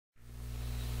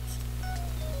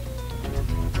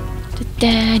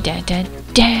Da da da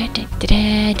da da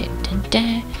da da da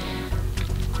da.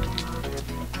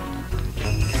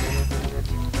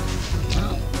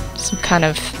 Some kind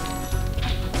of.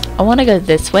 I want to go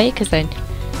this way because I.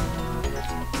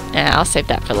 Nah, I'll save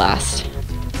that for last.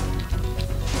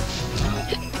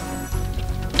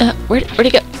 Where'd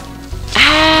he go?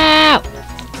 Ow!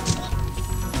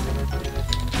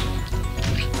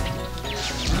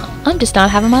 I'm just not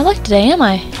having my luck today, am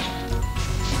I?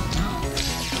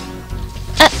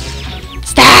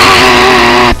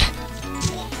 Stop!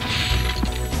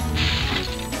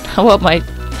 I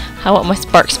want my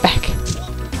sparks back.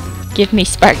 Give me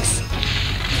sparks.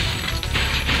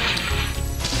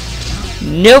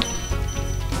 Nope.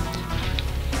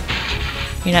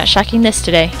 You're not shocking this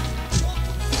today.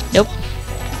 Nope.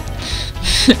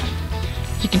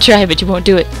 You can try, but you won't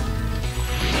do it.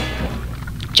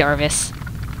 Jarvis.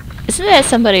 Isn't that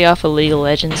somebody off of League of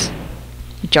Legends?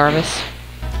 Jarvis?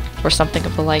 Or something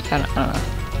of the like? I don't know.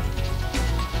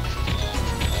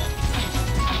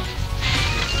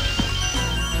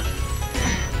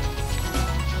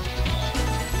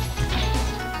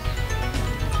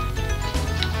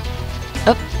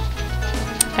 Oh.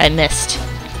 I missed.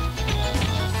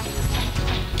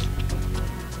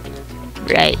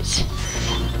 Right.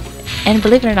 And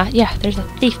believe it or not, yeah, there's a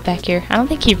thief back here. I don't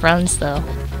think he runs, though.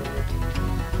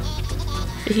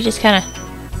 But he just kind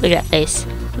of... Look at that face.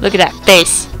 Look at that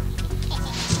face!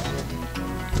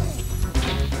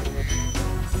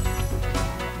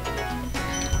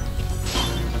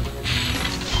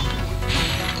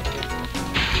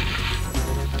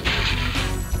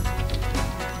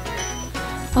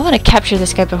 I want to capture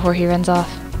this guy before he runs off.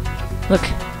 Look,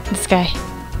 this guy.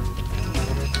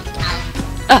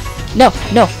 No,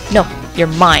 no, no, you're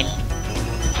mine.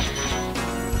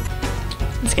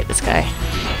 Let's get this guy.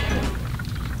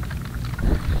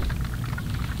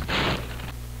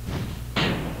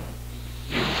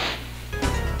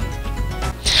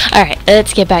 Alright,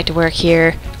 let's get back to work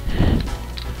here.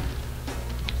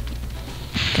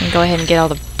 Gonna go ahead and get all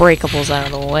the breakables out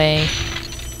of the way.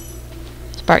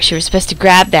 Sparks, you were supposed to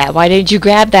grab that. Why didn't you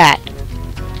grab that?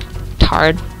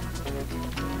 Tard.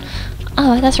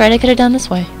 Oh, that's right, I could have done this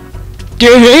way.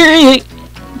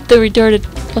 The retarded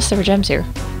plus there were gems here.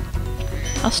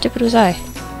 How stupid was I?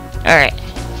 Alright.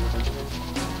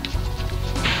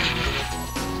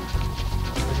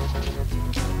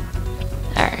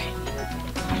 Alright.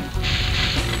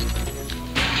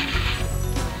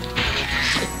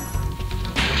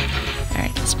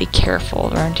 Alright, just be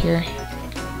careful around here.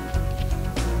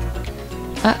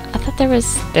 I thought there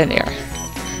was... There they are.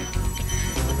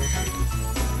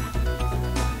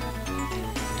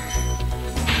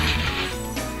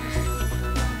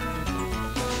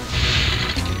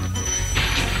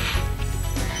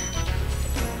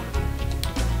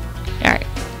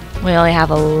 We only have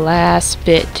a last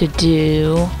bit to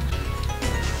do.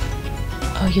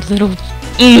 Oh, you little...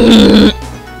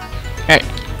 Alright.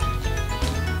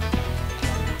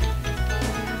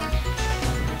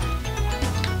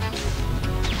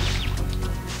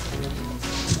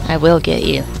 I will get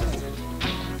you.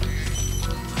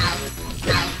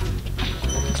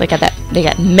 Looks like they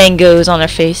got mangoes on their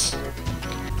face.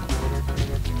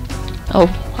 Oh,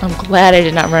 I'm glad I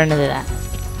did not run into that.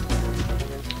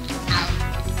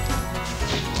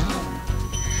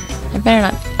 I better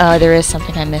not... Oh, there is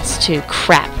something I missed too.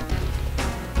 Crap.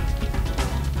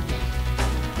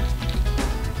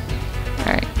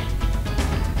 Alright.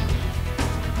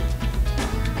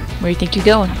 Where do you think you're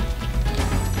going?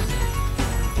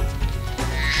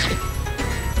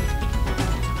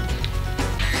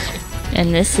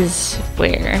 And this is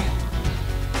where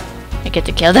I get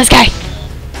to kill this guy!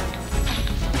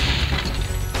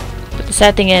 But the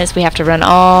sad thing is, we have to run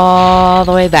all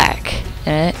the way back.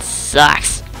 And it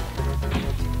sucks.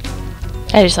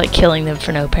 I just like killing them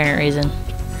for no apparent reason.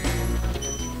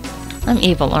 I'm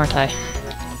evil, aren't I?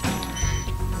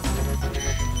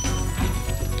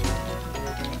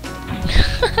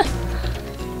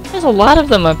 There's a lot of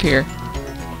them up here.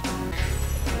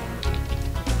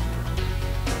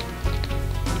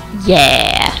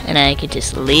 Yeah, and I could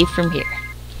just leave from here.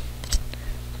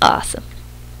 Awesome.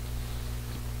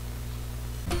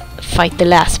 Fight the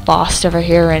last boss over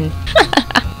here and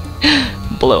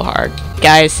blow hard.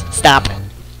 Guys, stop.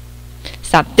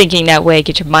 Stop thinking that way.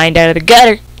 Get your mind out of the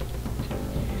gutter.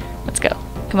 Let's go.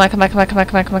 Come on, come on, come on, come on,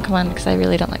 come on, come on, come on, because I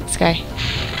really don't like this guy.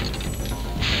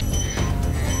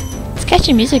 It's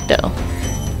catchy music, though.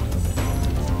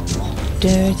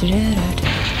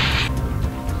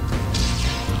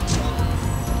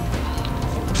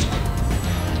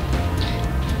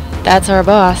 That's our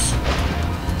boss.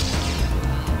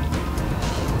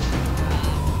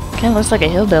 Kinda looks like a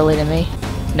hillbilly to me.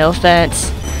 No offense.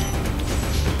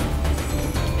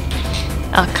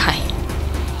 Okay.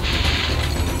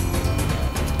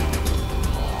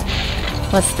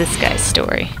 What's this guy's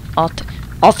story?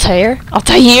 Altair?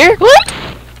 Altair? What?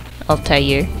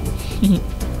 Altair.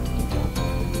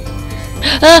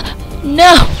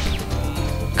 No!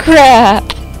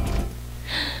 Crap!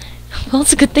 Well,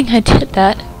 it's a good thing I did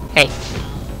that. Hey.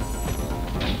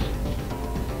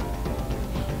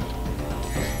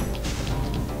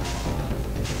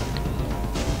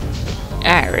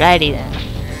 Alrighty then.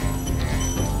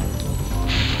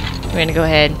 We're gonna go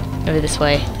ahead over this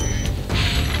way.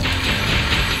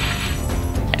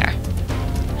 There.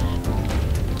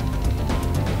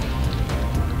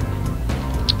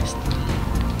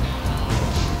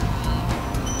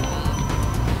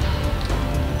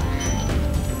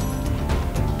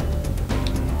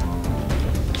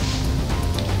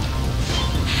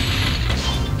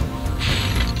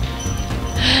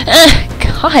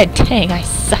 God dang, I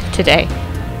suck today.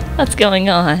 What's going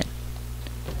on?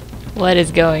 What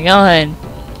is going on?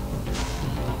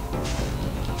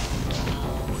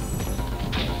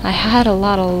 I had a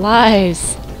lot of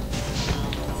lives.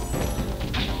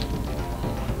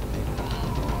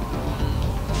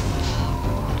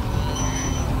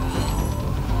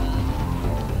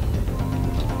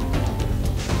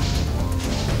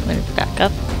 Let me back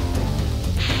up.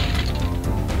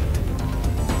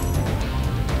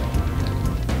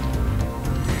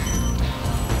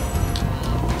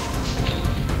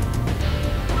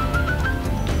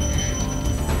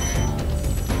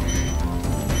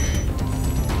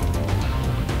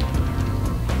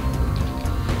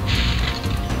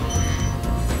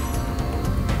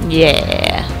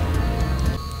 Yeah.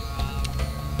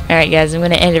 Alright guys, I'm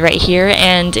going to end it right here,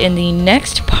 and in the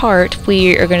next part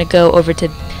we are going to go over to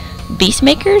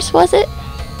Beastmakers, was it?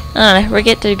 I don't know, we're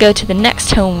going to go to the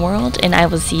next home world, and I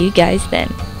will see you guys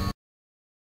then.